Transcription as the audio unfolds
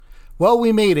Well,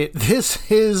 we made it.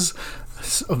 This is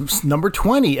number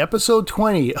 20, episode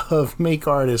 20 of Make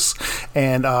Artists,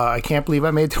 and I can't believe I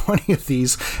made 20 of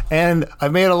these, and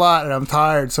I've made a lot, and I'm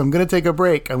tired, so I'm going to take a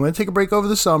break. I'm going to take a break over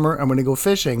the summer. I'm going to go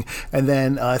fishing, and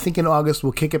then I think in August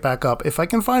we'll kick it back up if I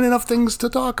can find enough things to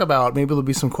talk about. Maybe there'll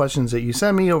be some questions that you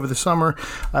send me over the summer.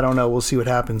 I don't know. We'll see what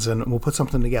happens, and we'll put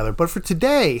something together. But for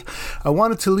today, I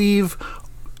wanted to leave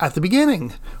at the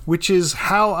beginning, which is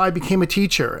how I became a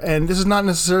teacher. And this is not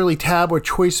necessarily tab or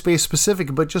choice space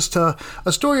specific, but just a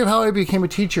story of how I became a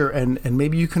teacher, and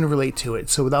maybe you can relate to it.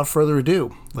 So without further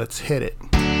ado, let's hit it.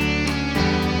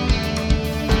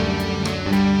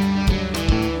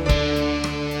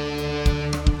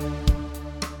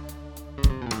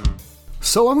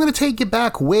 So I'm going to take you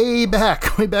way back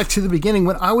to the beginning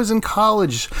when I was in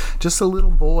college, just a little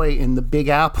boy in the Big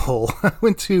Apple. I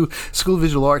went to School of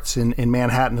Visual Arts in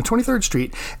Manhattan on 23rd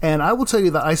Street, and I will tell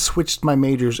you that I switched my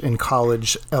majors in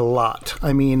college a lot.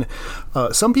 I mean,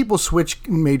 some people switch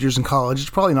majors in college. It's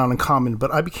probably not uncommon,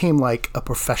 but I became like a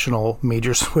professional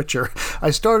major switcher.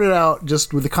 I started out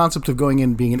just with the concept of going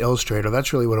in and being an illustrator.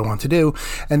 That's really what I want to do.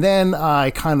 And then I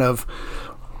kind of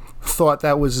thought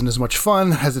that wasn't as much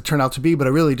fun as it turned out to be, but I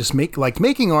really just liked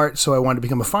making art, so I wanted to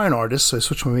become a fine artist, so I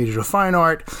switched my major to fine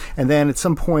art, and then at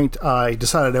some point I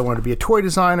decided I wanted to be a toy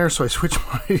designer, so I switched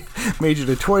my major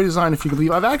to toy design, if you can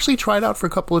believe. I've actually tried out for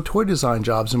a couple of toy design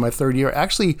jobs in my third year. I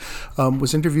actually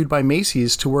was interviewed by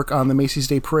Macy's to work on the Macy's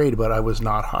Day Parade, but I was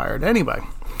not hired. Anyway,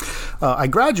 I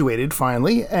graduated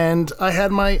finally, and I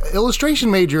had my illustration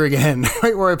major again,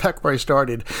 right back where I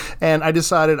started. And I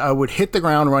decided I would hit the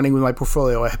ground running with my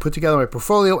portfolio. I put together my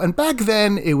portfolio, and back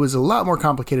then it was a lot more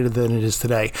complicated than it is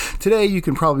today. Today, you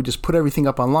can probably just put everything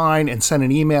up online and send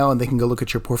an email, and they can go look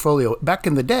at your portfolio. Back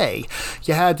in the day,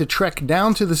 you had to trek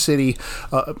down to the city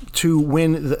to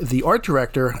when the art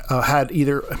director had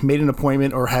either made an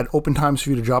appointment or had open times for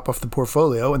you to drop off the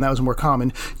portfolio, and that was more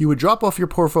common. You would drop off your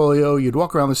portfolio, you'd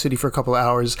walk around the city for a couple of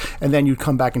hours, and then you'd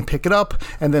come back and pick it up,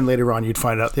 and then later on you'd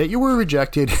find out that you were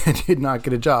rejected and did not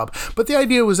get a job. But the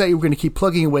idea was that you were going to keep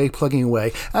plugging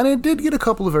away, and I did get a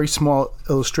couple of very small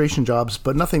illustration jobs,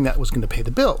 but nothing that was going to pay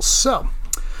the bills. So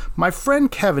my friend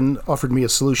Kevin offered me a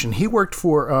solution. He worked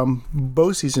for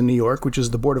BOCES in New York, which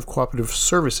is the Board of Cooperative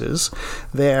Services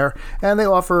there, and they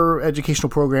offer educational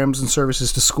programs and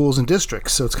services to schools and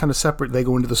districts. So it's kind of separate. They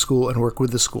go into the school and work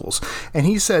with the schools. And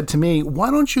he said to me, why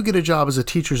don't you get a job as a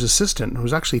teacher's assistant? It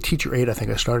was actually teacher aide, I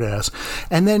think I started as.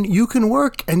 And then you can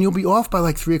work, and you'll be off by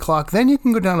like 3 o'clock. Then you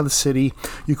can go down to the city.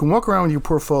 You can walk around with your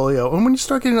portfolio. And when you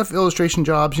start getting enough illustration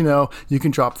jobs, you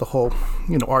can drop the whole,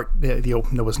 art.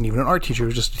 It wasn't even an art teacher. It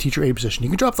was just a teacher aide position. You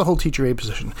can drop the whole teacher aide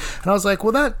position. And I was like,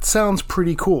 well, that sounds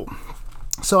pretty cool.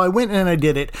 So I went and I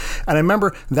did it, and I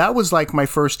remember that was like my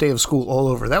first day of school all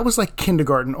over. That was like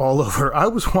kindergarten all over. I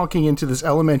was walking into this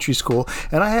elementary school,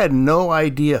 and I had no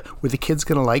idea, were the kids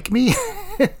going to like me?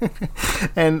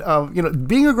 And,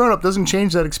 being a grown-up doesn't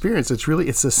change that experience.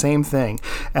 It's the same thing.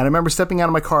 And I remember stepping out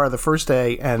of my car the first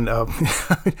day, and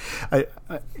I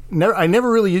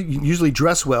never really usually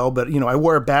dress well, but, I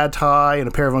wore a bad tie and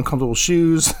a pair of uncomfortable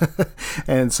shoes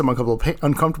and some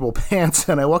uncomfortable pants,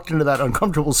 and I walked into that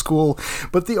uncomfortable school.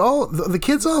 But the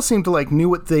kids all seemed to knew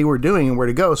what they were doing and where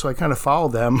to go, so I kind of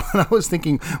followed them. And I was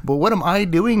thinking, well, what am I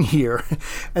doing here?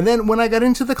 And then when I got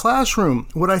into the classroom,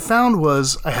 what I found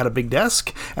was I had a big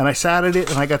desk, and I sat at it,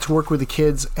 and I got to work with the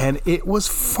kids, and it was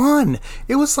fun.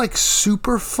 It was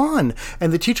super fun.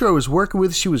 And the teacher I was working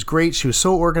with, she was great. She was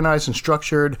so organized and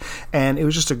structured, and it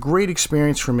was just a great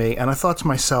experience for me. And I thought to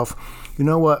myself, you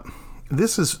know what?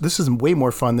 This is way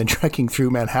more fun than trekking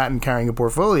through Manhattan carrying a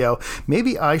portfolio.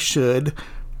 Maybe I should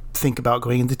think about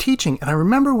going into teaching. And I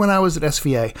remember when I was at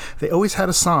SVA, they always had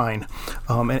a sign,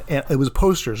 and it was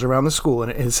posters around the school, and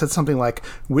it said something like,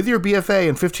 with your BFA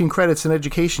and 15 credits in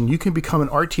education, you can become an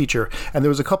art teacher. And there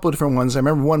was a couple of different ones. I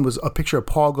remember one was a picture of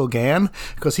Paul Gauguin,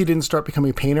 because he didn't start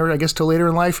becoming a painter, I guess, till later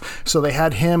in life. So they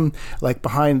had him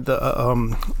behind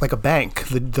the like a bank.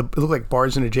 It looked like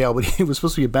bars in a jail, but he was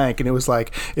supposed to be a bank, and it was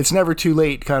like, it's never too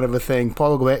late kind of a thing.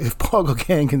 If Paul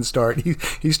Gauguin can start,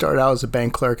 he started out as a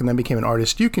bank clerk and then became an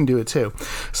artist. You can do it too.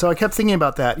 So I kept thinking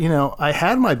about that. I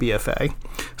had my BFA,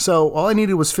 so all I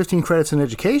needed was 15 credits in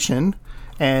education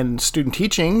and student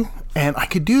teaching, and I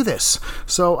could do this.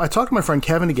 So I talked to my friend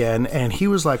Kevin again, and he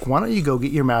was like, why don't you go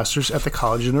get your master's at the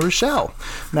College of New Rochelle?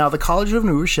 Now, the College of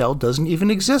New Rochelle doesn't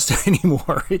even exist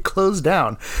anymore. It closed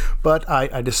down, but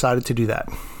I decided to do that.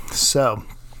 So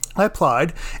I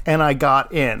applied and I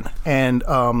got in, and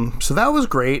so that was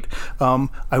great.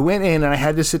 I went in and I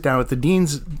had to sit down at the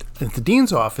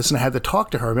dean's office, and I had to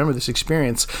talk to her. I remember this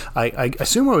experience. I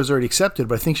assume I was already accepted,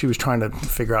 but I think she was trying to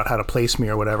figure out how to place me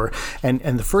or whatever. And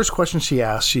the first question she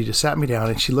asked, she just sat me down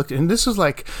and she looked, and this is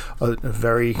like a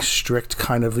very strict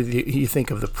kind of, you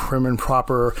think of the prim and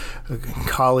proper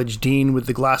college dean with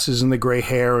the glasses and the gray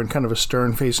hair and kind of a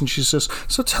stern face, and she says,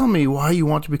 "So tell me why you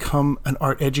want to become an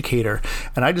art educator."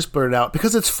 And I just blurted out,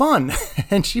 "Because it's fun."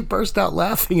 And she burst out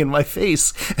laughing in my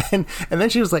face, and then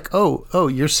she was like, oh,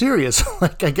 you're serious?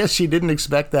 Like, I guess she didn't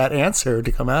expect that answer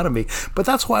to come out of me, but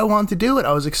that's why I wanted to do it.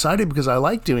 I was excited because I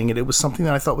liked doing it. It was something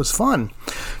that I thought was fun.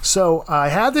 So I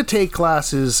had to take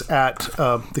classes at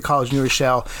the College New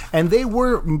Rochelle, and they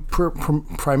were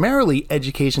primarily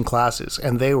education classes,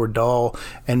 and they were dull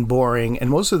and boring, and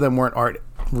most of them weren't art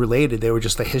related. They were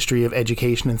just the history of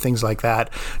education and things like that.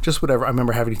 Just whatever. I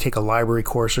remember having to take a library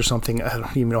course or something. I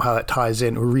don't even know how that ties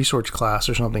in, or research class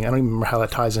or something. I don't even remember how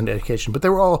that ties into education, but they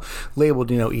were all labeled,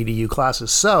 EDU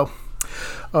classes. So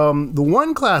the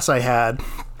one class I had,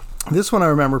 this one I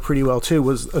remember pretty well too,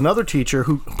 was another teacher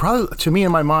who probably, to me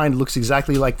in my mind, looks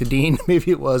exactly like the dean.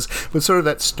 Maybe it was, but sort of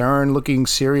that stern looking,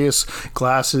 serious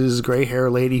glasses, gray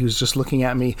hair lady who's just looking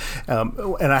at me.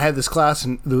 And I had this class,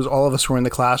 and there was, all of us were in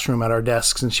the classroom at our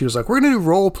desks, and she was like, "We're going to do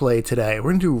role play today. We're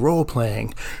going to do role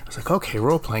playing." I was like, "Okay,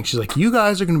 role playing." She's like, "You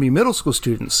guys are going to be middle school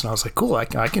students." And I was like, "Cool, I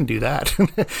can do that."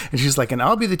 And she's like, "And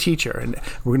I'll be the teacher, and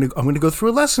I'm going to go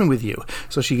through a lesson with you."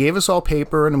 So she gave us all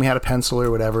paper, and we had a pencil or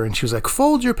whatever, and she was like,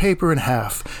 "Fold your paper in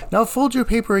half. Now fold your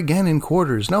paper again in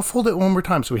quarters. Now fold it one more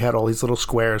time." So we had all these little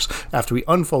squares after we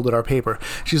unfolded our paper.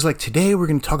 She's like, "Today we're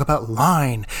going to talk about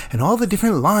line and all the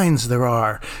different lines there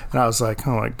are." And I was like,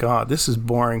 "Oh my God, this is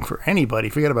boring for anybody.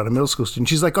 Forget about a middle school student."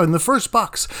 She's like, "Oh, in the first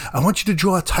box, I want you to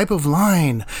draw a type of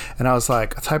line." And I was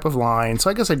like, "A type of line?" So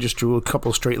I guess I just drew a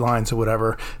couple of straight lines or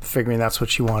whatever, figuring that's what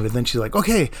she wanted. Then she's like,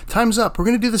 "Okay, time's up. We're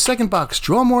going to do the second box.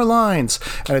 Draw more lines."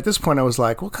 And at this point I was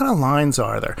like, "What kind of lines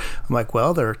are there?" I'm like,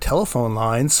 "Well, there are telephone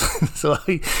lines." So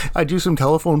I do some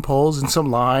telephone poles and some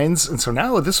lines, and so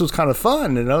now this was kind of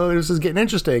fun, this is getting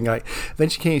interesting. Then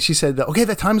she said, "Okay,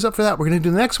 that time's up for that. We're going to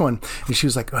do the next one." And she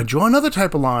was like, "Draw another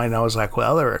type of line." And I was like,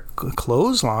 "Well, there are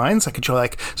clotheslines. I could draw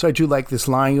so I drew this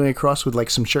line going across with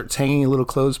some shirts hanging, little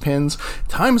clothespins.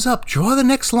 Time's up. Draw the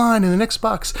next line in the next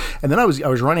box." And then I was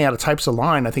running out of types of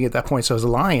line, I think at that point. So I was a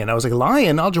lion. I was like,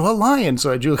 "Lion, I'll draw a lion."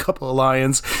 So I drew a couple of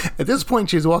lions. At this point,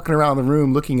 she was walking around the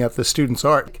room looking at the students'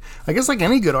 art, I guess like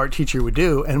any good art teacher would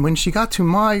do. And when she got to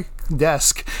my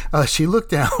desk, she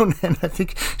looked down, and I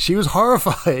think she was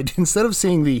horrified. Instead of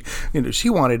seeing she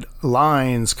wanted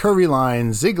lines, curvy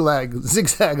lines,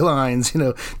 zigzag lines,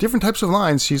 different types of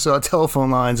lines. She saw telephone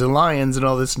lines and lions and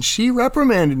all this, and she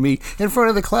reprimanded me in front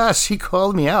of the class. She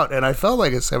called me out, and I felt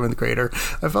like a seventh grader.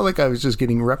 I felt like I was just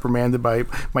getting reprimanded by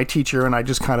my teacher, and I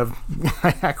just kind of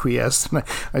I acquiesced, and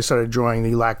I started drawing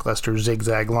the lackluster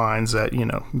zigzag lines that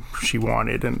she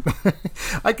wanted. And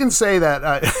I can say that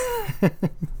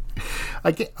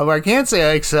I can't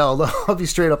say I excelled. I'll be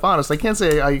straight up honest. I can't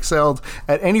say I excelled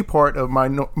at any part of my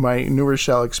New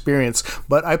Rochelle experience,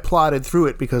 but I plodded through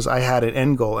it because I had an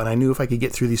end goal, and I knew if I could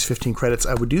get through these 15 credits,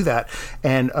 I would do that.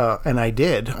 And I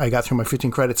did. I got through my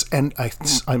 15 credits, and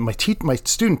my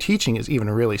student teaching is even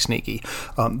really sneaky.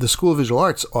 The School of Visual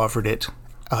Arts offered it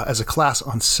as a class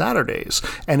on Saturdays,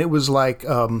 and it was like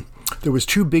there was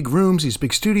two big rooms, these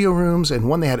big studio rooms, and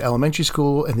one they had elementary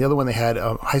school, and the other one they had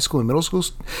high school and middle school.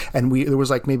 And there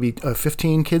was maybe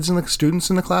 15 students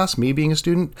in the class, me being a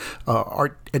student,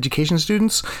 art education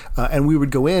students, and we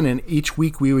would go in, and each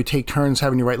week we would take turns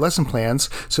having to write lesson plans.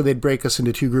 So they'd break us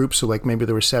into two groups. So maybe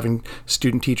there were 7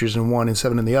 student teachers in one and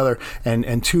 7 in the other,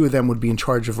 and 2 of them would be in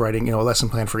charge of writing a lesson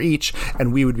plan for each,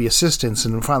 and we would be assistants.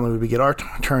 And then finally we would get our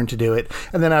turn to do it.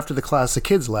 And then after the class, the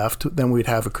kids left, then we'd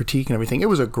have a critique and everything. It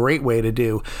was a great way to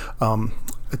do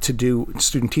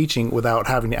student teaching without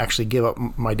having to actually give up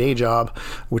my day job,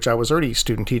 which I was already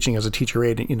student teaching as a teacher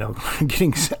aide,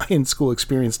 getting in school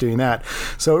experience doing that.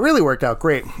 So it really worked out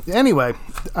great. Anyway,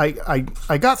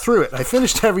 I got through it. I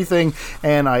finished everything,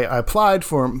 and I applied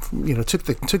for, took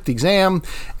the exam,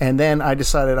 and then I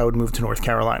decided I would move to North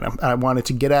Carolina. I wanted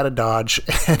to get out of Dodge,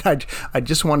 and I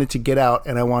just wanted to get out,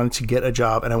 and I wanted to get a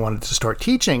job, and I wanted to start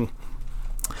teaching.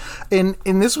 And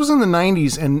this was in the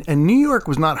 90s, and New York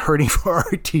was not hurting for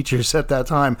art teachers at that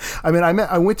time. I mean,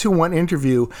 I went to one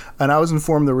interview, and I was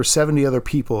informed there were 70 other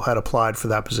people had applied for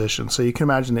that position. So you can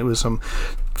imagine it was some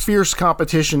fierce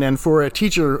competition, and for a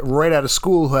teacher right out of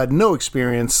school who had no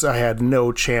experience, I had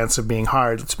no chance of being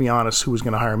hired. Let's be honest, who was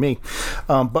going to hire me?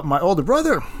 But my older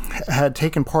brother had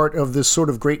taken part of this sort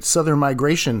of great Southern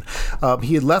migration.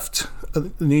 He had left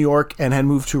New York and had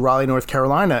moved to Raleigh, North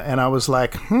Carolina, and I was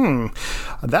like,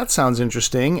 that sounds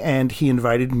interesting. And he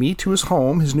invited me to his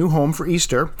home, his new home, for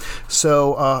Easter.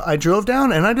 So I drove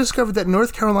down, and I discovered that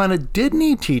North Carolina did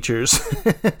need teachers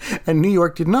and New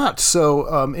York did not.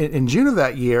 So in June of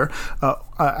that year,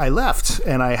 I left,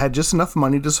 and I had just enough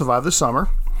money to survive the summer.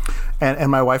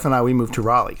 And my wife and I, we moved to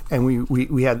Raleigh, and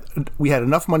we had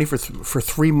enough money for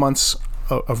 3 months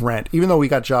of rent. Even though we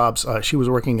got jobs, she was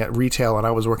working at retail and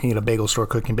I was working at a bagel store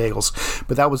cooking bagels,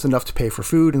 but that was enough to pay for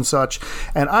food and such.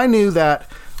 And I knew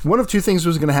that one of two things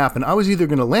was going to happen. I was either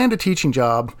going to land a teaching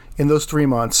job in those 3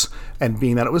 months, and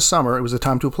being that it was summer, it was the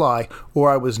time to apply, or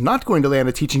I was not going to land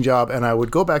a teaching job and I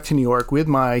would go back to New York with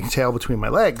my tail between my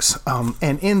legs. And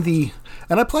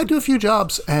I applied to a few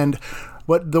jobs,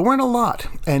 but there weren't a lot.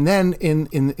 And then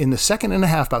in the second and a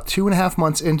half, about 2.5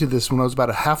 months into this, when I was about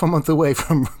a half a month away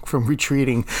from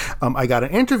retreating, I got an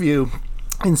interview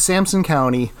in Sampson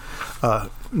County,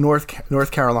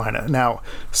 North Carolina. Now,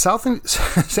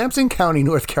 Sampson County,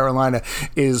 North Carolina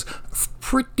is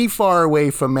pretty far away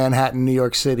from Manhattan, New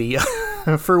York City.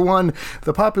 For one,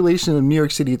 the population of New York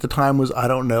City at the time was,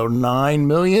 9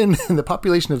 million, and the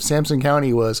population of Sampson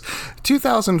County was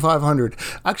 2,500.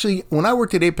 Actually, when I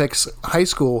worked at Apex High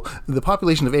School, the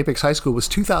population of Apex High School was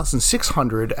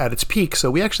 2,600 at its peak, so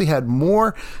we actually had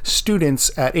more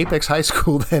students at Apex High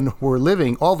School than were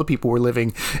living, all the people were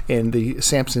living in the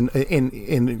Sampson,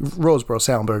 in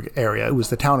Roseboro-Salmburg area. It was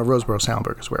the town of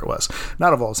Roseboro-Salmburg is where it was,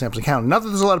 not of all Sampson County. Not that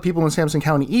there's a lot of people in Sampson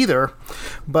County either,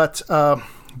 but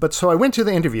so I went to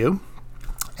the interview,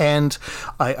 and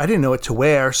I didn't know what to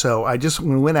wear, so I just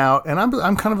went out, and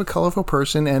I'm kind of a colorful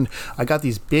person, and I got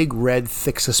these big red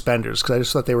thick suspenders because I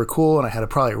just thought they were cool, and I had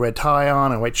probably a red tie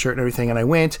on, a white shirt and everything, and I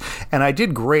went, and I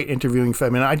did great interviewing for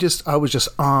them, and I was just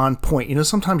on point. You know,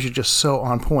 sometimes you're just so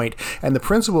on point, and the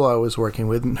principal I was working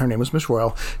with, her name was Miss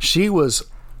Royal, she was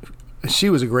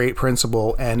a great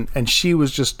principal, and she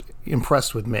was just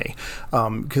impressed with me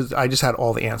because I just had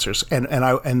all the answers, and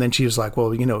then she was like,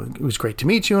 well, you know, it was great to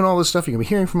meet you and all this stuff, you're gonna be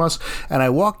hearing from us. And I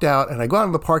walked out, and I go out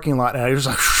in the parking lot, and I just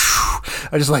like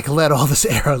I just like let all this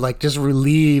air, like just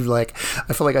relieved, like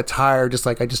I felt like a tire, just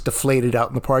like I just deflated out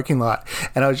in the parking lot.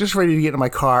 And I was just ready to get in my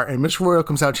car, and Miss Royal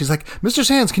comes out. She's like, Mr.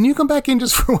 Sands, can you come back in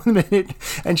just for 1 minute?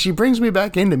 And she brings me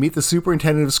back in to meet the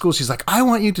superintendent of school. She's like, I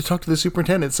want you to talk to the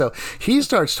superintendent. So he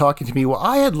starts talking to me. Well,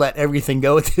 I had let everything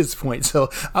go at this point, so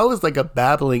I was like a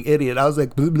babbling idiot. I was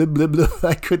like, blah, blah, blah, blah.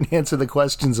 I couldn't answer the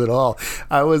questions at all.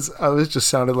 I just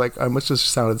sounded like, I must have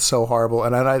sounded so horrible.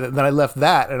 And then I left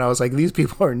that, and I was like, these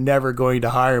people are never going to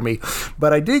hire me.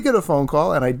 But I did get a phone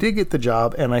call, and I did get the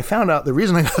job, and I found out the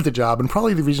reason I got the job, and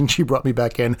probably the reason she brought me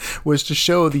back in, was to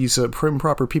show these prim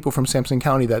proper people from Sampson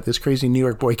County that this crazy New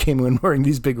York boy came in wearing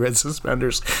these big red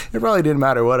suspenders. It probably didn't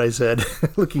matter what I said,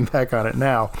 looking back on it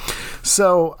now.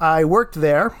 So I worked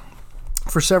there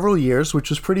for several years, which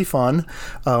was pretty fun.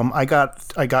 I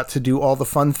got to do all the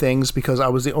fun things because I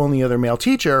was the only other male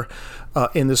teacher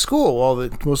in the school.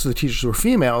 Most of the teachers were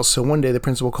females. So one day the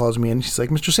principal calls me and she's like,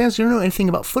 Mr. Sands, do you know anything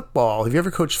about football? Have you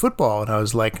ever coached football? And I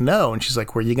was like, no. And she's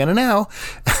like, where are you going to now?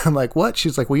 And I'm like, what?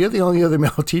 She's like, well, you're the only other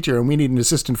male teacher and we need an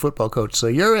assistant football coach. So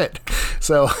you're it.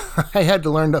 So I had to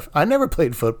learn I never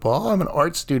played football. I'm an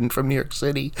art student from New York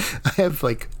City. I have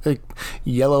like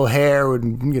yellow hair,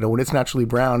 and when it's naturally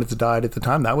brown, it's dyed at the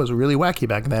time. That was really wacky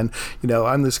back then.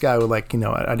 I'm this guy with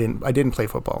I didn't play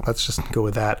football. Let's just go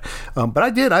with that.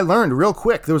 But I learned real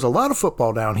quick. There was a lot of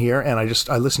football down here, and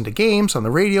I listened to games on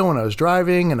the radio when I was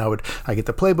driving, and I get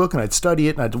the playbook and I'd study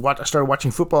it, and I started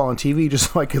watching football on TV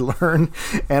just so I could learn.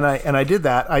 And I did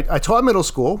that. I taught middle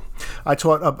school. I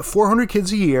taught 400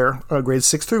 kids a year, grades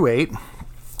 6 through 8,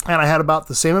 and I had about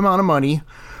the same amount of money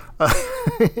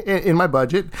in my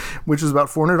budget, which was about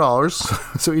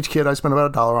 $400. So each kid I spent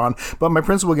about $1 on. But my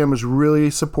principal, again, was really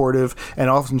supportive, and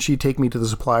often she'd take me to the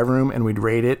supply room and we'd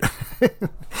rate it.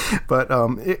 But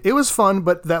it was fun,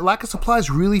 but that lack of supplies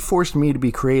really forced me to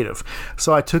be creative.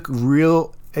 So I took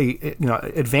real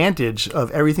advantage of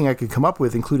everything I could come up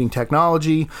with, including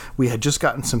technology. We had just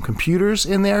gotten some computers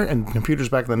in there, and computers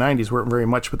back in the 90s weren't very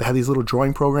much, but they had these little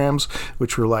drawing programs,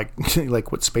 which were like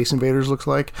what Space Invaders looks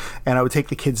like. And I would take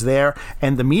the kids there,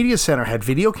 and the media center had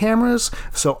video cameras.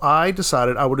 So I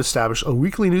decided I would establish a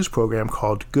weekly news program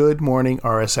called Good Morning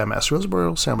RSMS,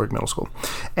 Roseboro Sandburg Middle School.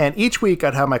 And each week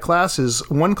I'd have my classes,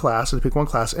 I'd pick one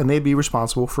class, and they'd be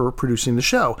responsible for producing the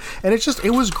show. And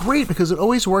it was great because it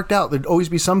always worked out. There'd always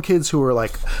be some kids who were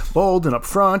like bold and up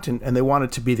front, and they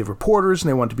wanted to be the reporters, and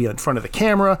they wanted to be in front of the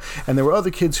camera. And there were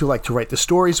other kids who liked to write the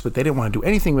stories, but they didn't want to do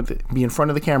anything with it, be in front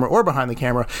of the camera or behind the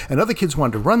camera. And other kids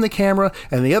wanted to run the camera,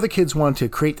 and the other kids wanted to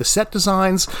create the set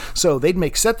designs. So they'd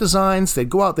make set designs, they'd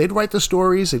go out, they'd write the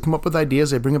stories, they'd come up with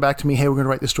ideas, they'd bring it back to me, hey, we're going to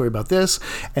write this story about this.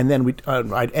 And then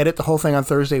I'd edit the whole thing on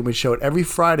Thursday, and we'd show it every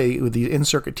Friday with the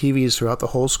in-circuit TVs throughout the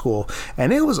whole school.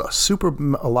 And it was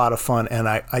a lot of fun, and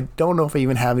I don't know if I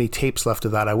even have any tapes left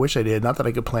of that. I wish I did. Not that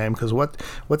I could play them, because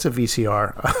what's a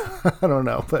VCR? I don't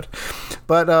know, but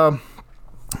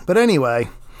anyway.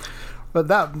 But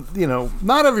that,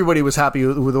 not everybody was happy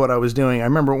with what I was doing. I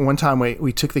remember one time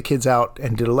we took the kids out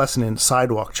and did a lesson in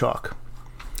sidewalk chalk.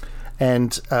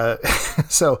 And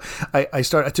so I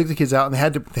took the kids out, and they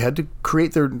had to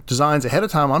create their designs ahead of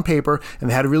time on paper, and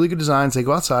they had really good designs. They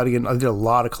go outside again. I did a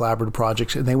lot of collaborative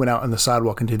projects, and they went out on the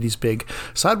sidewalk and did these big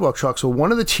sidewalk chalks. So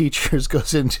one of the teachers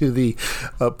goes into the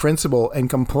principal and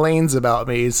complains about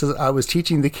me. He says I was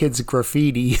teaching the kids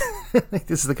graffiti.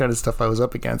 This is the kind of stuff I was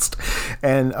up against.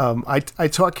 And I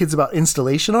taught kids about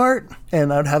installation art,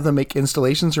 and I'd have them make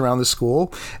installations around the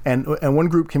school. And one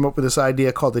group came up with this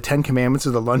idea called the 10 Commandments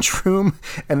of the Lunchroom.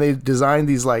 And they designed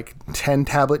these like 10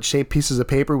 tablet shaped pieces of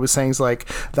paper with sayings like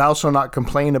 "Thou shalt not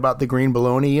complain about the green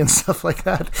bologna" and stuff like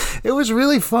that. It was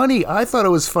really funny. I thought it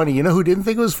was funny. You know who didn't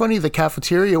think it was funny? The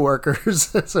cafeteria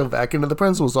workers. So back into the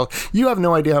principal's office. You have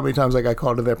no idea how many times I got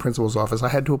called to their principal's office. I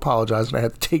had to apologize, and I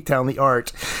had to take down the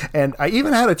art. And I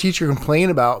even had a teacher complain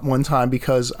about one time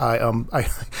because I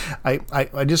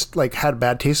just like had a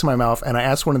bad taste in my mouth, and I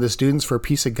asked one of the students for a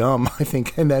piece of gum, I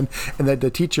think, and then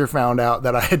the teacher found out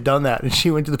that I had done that, and she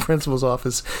went to the principal's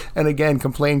office and again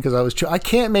complained because I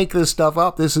can't make this stuff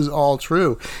up. This is all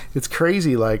true. It's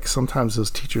crazy. Like sometimes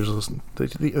those teachers,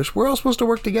 we're all supposed to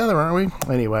work together, aren't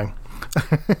we? Anyway.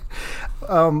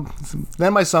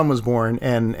 Then my son was born,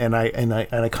 and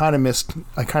I kind of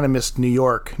missed New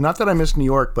York. Not that I missed New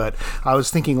York, but I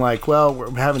was thinking like, well, we're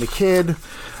having a kid.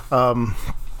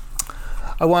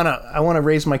 I want to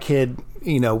raise my kid,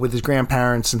 with his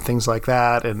grandparents and things like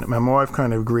that. And my wife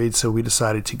kind of agreed, so we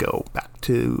decided to go back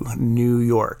to New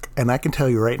York. And I can tell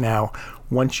you right now,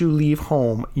 once you leave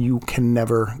home, you can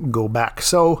never go back.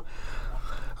 So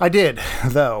I did,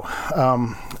 though.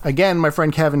 Again, my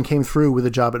friend Kevin came through with a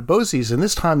job at BOCES, and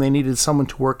this time they needed someone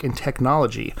to work in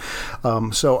technology.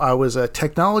 So I was a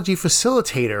technology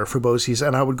facilitator for BOCES,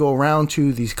 and I would go around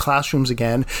to these classrooms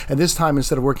again. And this time,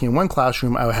 instead of working in one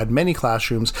classroom, I had many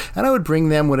classrooms, and I would bring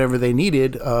them whatever they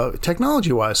needed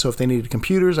technology-wise. So if they needed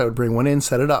computers, I would bring one in,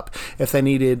 set it up. If they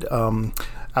needed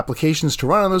applications to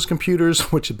run on those computers,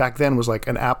 which back then was like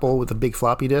an Apple with the big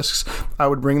floppy disks, I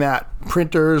would bring that,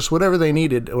 printers, whatever they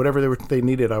needed,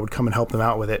 I would come and help them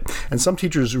out with it. And some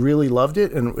teachers really loved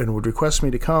it and would request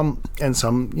me to come, and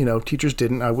some teachers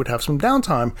didn't. I would have some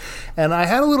downtime, and I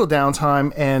had a little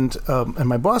downtime, and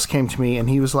my boss came to me and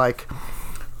he was like,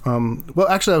 well,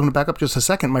 actually, I'm going to back up just a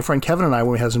second. My friend Kevin and I,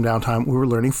 when we had some downtime, we were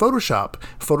learning Photoshop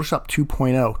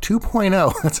 2.0.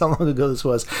 2.0, that's how long ago this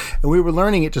was. And we were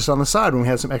learning it just on the side when we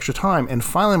had some extra time. And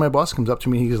finally, my boss comes up to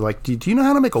me and he's like, do you know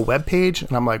how to make a web page?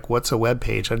 And I'm like, what's a web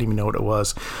page? I didn't even know what it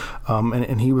was.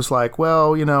 And he was like,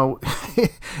 well,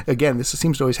 again, this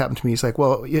seems to always happen to me. He's like,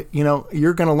 well,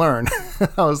 you're going to learn.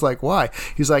 I was like, why?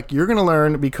 He's like, you're going to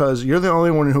learn because you're the only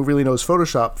one who really knows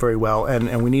Photoshop very well,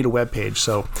 and we need a web page.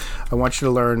 So I want you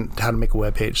to learn how to make a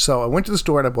web page. So I went to the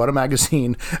store and I bought a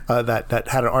magazine that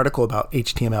had an article about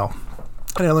HTML,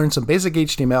 and I learned some basic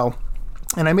HTML,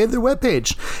 and I made their web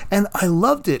page, and I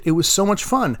loved it. It was so much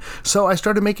fun. So I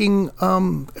started making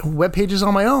web pages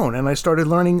on my own, and I started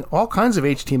learning all kinds of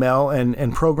HTML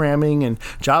and programming and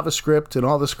JavaScript and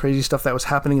all this crazy stuff that was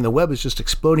happening. The web was just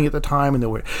exploding at the time, and there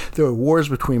were wars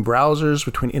between browsers,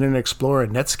 between Internet Explorer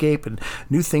and Netscape, and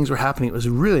new things were happening. It was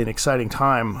really an exciting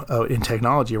time in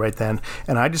technology right then,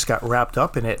 and I just got wrapped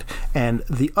up in it. And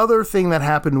the other thing that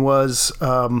happened was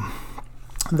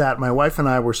that my wife and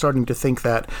I were starting to think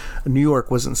that New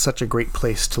York wasn't such a great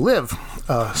place to live.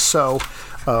 So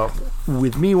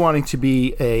with me wanting to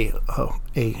be a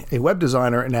web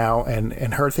designer now,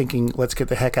 and her thinking, let's get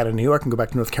the heck out of New York and go back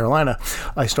to North Carolina,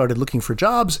 I started looking for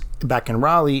jobs back in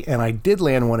Raleigh, and I did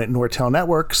land one at Nortel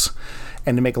Networks.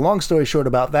 And to make a long story short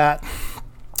about that,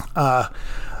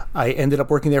 I ended up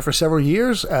working there for several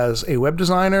years as a web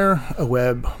designer, a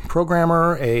web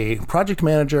programmer, a project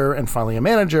manager, and finally a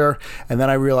manager. And then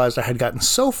I realized I had gotten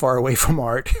so far away from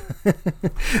art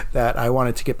that I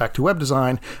wanted to get back to web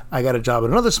design. I got a job at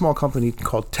another small company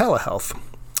called Telehealth,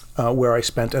 where I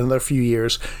spent another few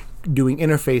years doing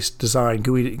interface design,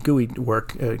 GUI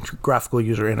work, graphical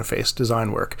user interface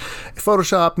design work.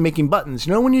 Photoshop, making buttons.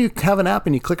 You know when you have an app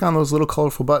and you click on those little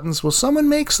colorful buttons? Well, someone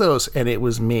makes those, and it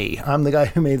was me. I'm the guy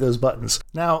who made those buttons.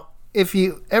 Now, if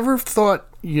you ever thought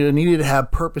you needed to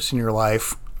have purpose in your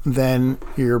life, then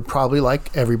you're probably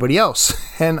like everybody else.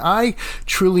 And I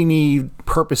truly need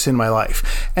purpose in my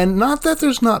life. And not that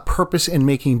there's not purpose in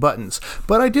making buttons,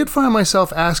 but I did find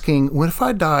myself asking, what if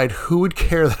I died, who would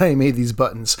care that I made these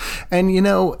buttons? And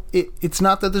it's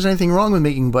not that there's anything wrong with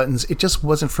making buttons, it just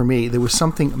wasn't for me. There was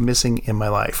something missing in my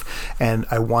life, and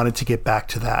I wanted to get back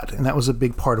to that. And that was a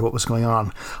big part of what was going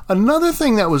on. Another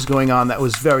thing that was going on that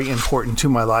was very important to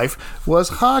my life was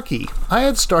hockey. I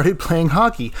had started playing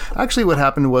hockey. Actually, what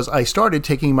happened was I started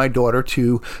taking my daughter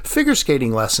to figure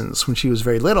skating lessons when she was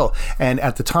very little. And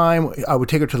at the time I would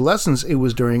take her to the lessons, it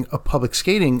was during a public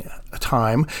skating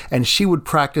time, and she would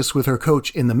practice with her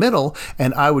coach in the middle,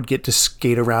 and I would get to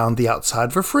skate around the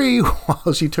outside for free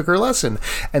while she took her lesson.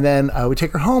 And then I would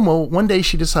take her home. Well, one day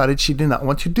she decided she did not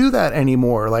want to do that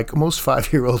anymore. Like most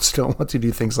 5-year-olds don't want to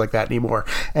do things like that anymore.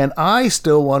 And I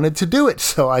still wanted to do it.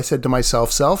 So I said to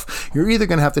myself, you're either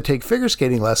going to have to take figure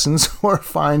skating lessons or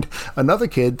find another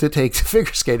kid to take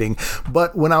figure skating.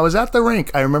 But when I was at the rink,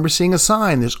 I remember seeing a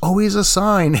sign. There's always a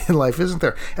sign in life, isn't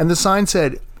there? And the sign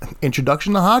said,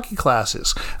 Introduction to Hockey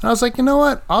classes. And I was like, you know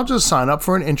what? I'll just sign up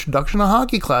for an Introduction to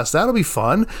Hockey class. That'll be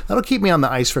fun. That'll keep me on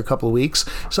the ice for a couple of weeks.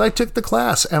 So I took the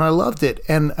class and I loved it.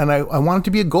 And I wanted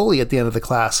to be a goalie at the end of the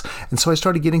class. And so I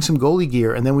started getting some goalie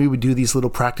gear. And then we would do these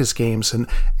little practice games. And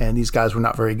these guys were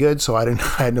not very good. So I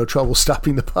had no trouble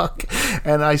stopping the puck.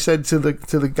 And I said to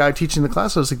the guy teaching the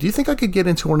class, I was like, do you think I could get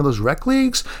into one of those rec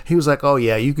leagues? He was like, oh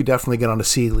yeah, you could definitely get on a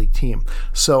C League team.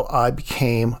 So I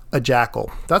became a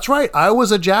Jackal. That's right. I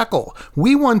was a Jackal.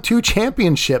 We won 2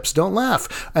 championships. Don't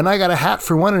laugh. And I got a hat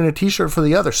for one and a t-shirt for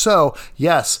the other. So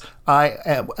yes,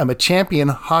 I am a champion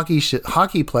hockey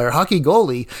player, hockey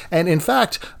goalie. And in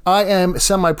fact, I am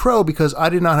semi-pro because I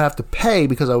did not have to pay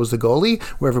because I was the goalie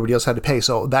where everybody else had to pay.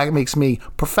 So that makes me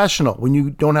professional. When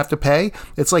you don't have to pay,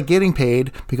 it's like getting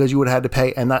paid because you would have had to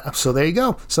pay. And so there you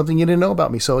go. Something you didn't know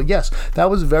about me. So yes, that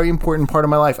was a very important part of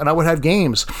my life. And I would have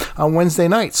games on Wednesday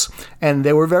nights. And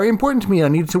they were very important to me. I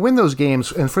needed to win those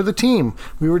games. And for the team,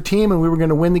 we were a team and we were going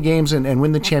to win the games and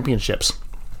win the championships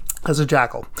as a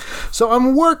Jackal. So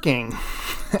I'm working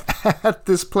at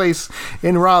this place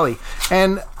in Raleigh,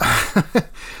 and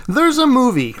there's a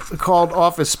movie called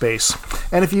Office Space.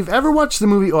 And if you've ever watched the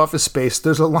movie Office Space,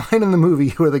 there's a line in the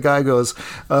movie where the guy goes,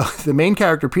 the main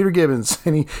character, Peter Gibbons,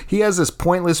 and he has this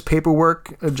pointless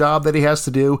paperwork job that he has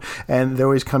to do, and they're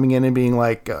always coming in and being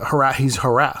like, he's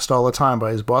harassed all the time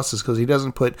by his bosses because he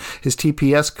doesn't put his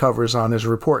TPS covers on his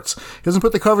reports. He doesn't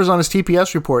put the covers on his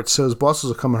TPS reports, so his bosses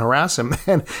will come and harass him.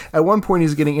 And at one point,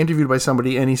 he's getting interviewed by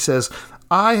somebody, and he says,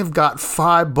 I have got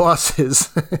 5 bosses.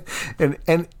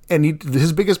 and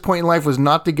his biggest point in life was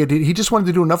not to he just wanted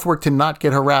to do enough work to not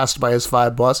get harassed by his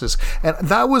 5 bosses. And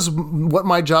that was what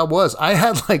my job was. I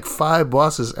had like 5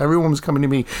 bosses. Everyone was coming to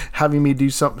me, having me do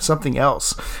something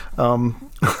else. And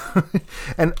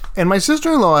my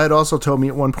sister-in-law had also told me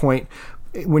at one point,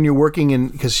 when you're working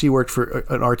because she worked for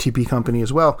an RTP company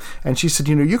as well, and she said,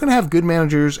 you're going to have good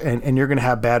managers and you're going to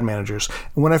have bad managers.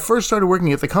 And when I first started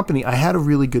working at the company, I had a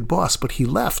really good boss, but he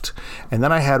left. And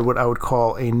then I had what I would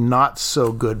call a not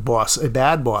so good boss, a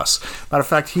bad boss. Matter of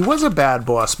fact, he was a bad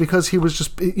boss because he was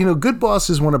just, good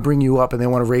bosses want to bring you up and they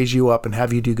want to raise you up and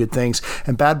have you do good things.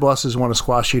 And bad bosses want to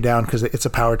squash you down because it's a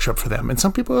power trip for them. And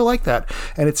some people are like that.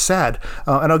 And it's sad.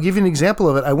 And I'll give you an example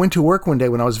of it. I went to work one day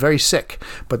when I was very sick,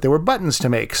 but there were buttons to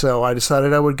make, so I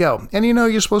decided I would go. And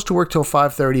you're supposed to work till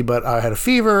 5:30, but I had a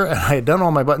fever and I had done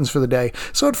all my buttons for the day.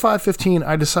 So at 5:15,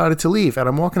 I decided to leave, and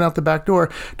I'm walking out the back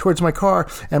door towards my car,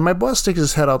 and my boss sticks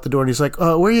his head out the door and he's like,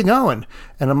 where are you going?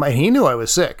 And he knew I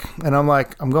was sick, and I'm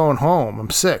like, I'm going home. I'm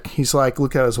sick. He's like,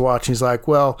 look at his watch. He's like,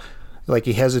 well, like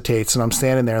he hesitates, and I'm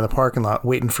standing there in the parking lot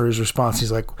waiting for his response.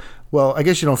 He's like, well, I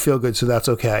guess you don't feel good, so that's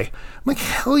okay. I'm like,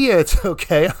 hell yeah, it's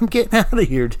okay. I'm getting out of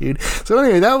here, dude. So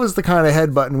anyway, that was the kind of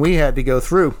head button we had to go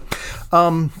through.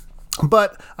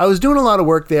 But I was doing a lot of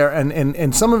work there,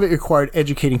 and some of it required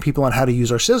educating people on how to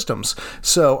use our systems.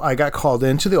 So I got called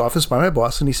into the office by my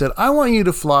boss, and he said, I want you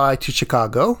to fly to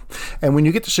Chicago. And when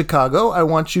you get to Chicago, I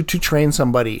want you to train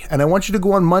somebody. And I want you to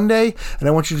go on Monday, and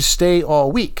I want you to stay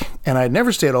all week. And I'd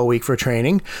never stayed all week for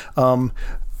training.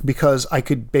 Because I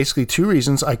could, basically 2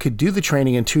 reasons. I could do the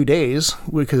training in 2 days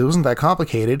because it wasn't that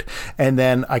complicated. And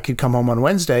then I could come home on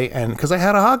Wednesday, and because I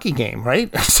had a hockey game,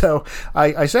 right? So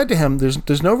I said to him,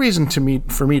 there's no reason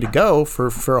for me to go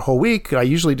for a whole week. I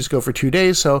usually just go for 2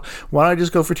 days. So why don't I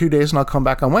just go for 2 days and I'll come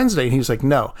back on Wednesday? And he was like,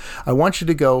 no, I want you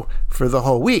to go for the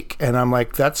whole week. And I'm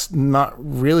like, that's not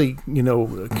really,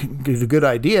 a good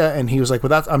idea. And he was like,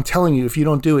 well, I'm telling you, if you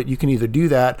don't do it, you can either do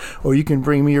that or you can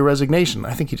bring me your resignation.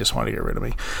 I think he just wanted to get rid of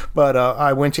me. But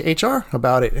I went to HR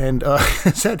about it and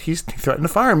said he threatened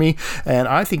to fire me, and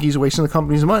I think he's wasting the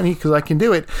company's money because I can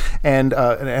do it. And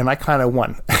I kind of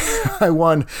won. I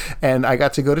won, and I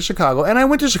got to go to Chicago. And I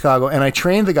went to Chicago, and I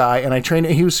trained the guy, and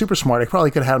he was super smart. I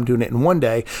probably could have had him doing it in 1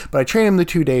 day, but I trained him the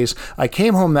 2 days. I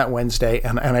came home that Wednesday,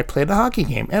 and I played a hockey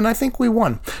game, and I think we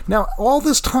won. Now, all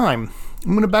this time,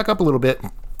 I'm going to back up a little bit.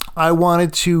 I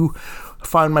wanted to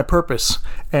find my purpose,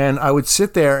 and I would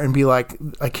sit there and be like,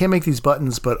 I can't make these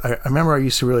buttons, but I remember I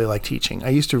used to really like teaching. I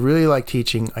used to really like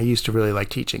teaching.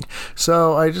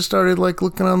 So I just started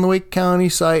looking on the Wake County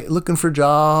site, looking for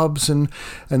jobs and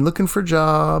kind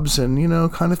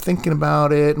of thinking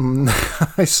about it. And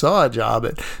I saw a job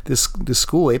at this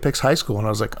school, Apex High School, and I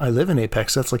was like, I live in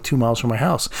Apex. That's 2 miles from my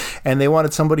house. And they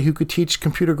wanted somebody who could teach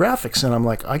computer graphics. And I'm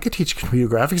like, I could teach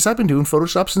computer graphics. I've been doing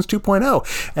Photoshop since 2.0.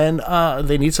 And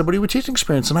they need somebody with teaching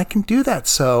experience, and I can do that.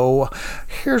 So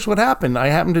here's what happened. I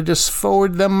happened to just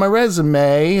forward them my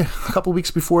resume a couple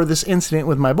weeks before this incident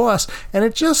with my boss, and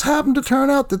it just happened to turn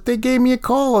out that they gave me a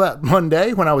call that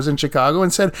Monday when I was in Chicago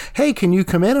and said, hey, can you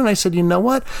come in? And I said, you know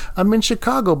what? I'm in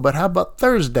Chicago, but how about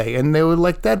Thursday? And they were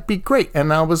like, that'd be great.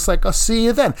 And I was like, I'll see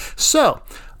you then. So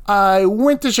I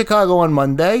went to Chicago on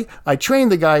Monday. I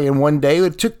trained the guy in 1 day.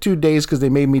 It took 2 days because they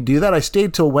made me do that. I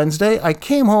stayed till Wednesday. I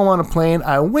came home on a plane.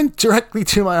 I went directly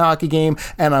to my hockey game,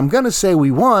 and I'm going to say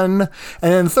we won.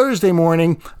 And then Thursday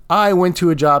morning, I went to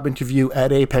a job interview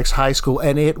at Apex High School,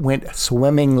 and it went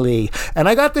swimmingly. And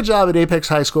I got the job at Apex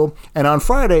High School, and on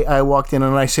Friday, I walked in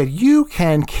and I said, you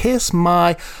can kiss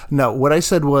my... No, what I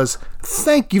said was,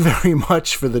 thank you very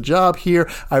much for the job here.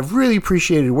 I've really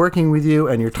appreciated working with you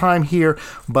and your time here,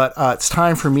 but it's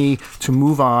time for me to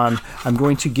move on. I'm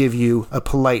going to give you a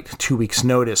polite 2 weeks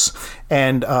notice.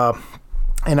 And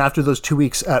after those 2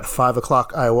 weeks at 5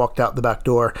 o'clock, I walked out the back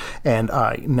door, and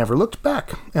I never looked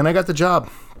back. And I got the job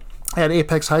at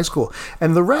Apex High School.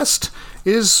 And the rest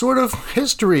is sort of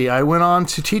history. I went on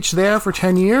to teach there for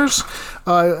 10 years,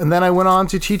 and then I went on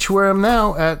to teach where I'm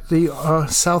now at the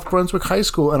South Brunswick High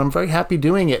School, and I'm very happy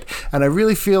doing it. And I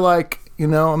really feel like,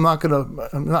 I'm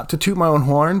not to toot my own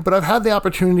horn, but I've had the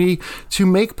opportunity to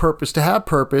have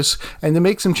purpose, and to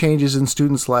make some changes in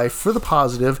students' life for the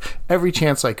positive every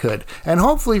chance I could. And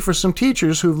hopefully for some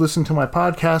teachers who've listened to my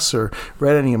podcasts or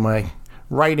read any of my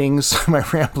writings, my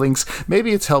ramblings,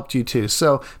 maybe it's helped you too.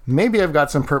 So maybe I've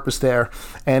got some purpose there.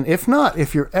 And if not,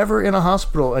 if you're ever in a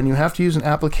hospital and you have to use an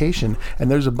application and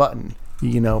there's a button,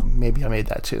 maybe I made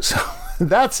that too. So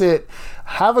that's it.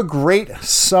 Have a great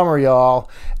summer, y'all,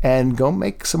 and go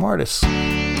make some artists.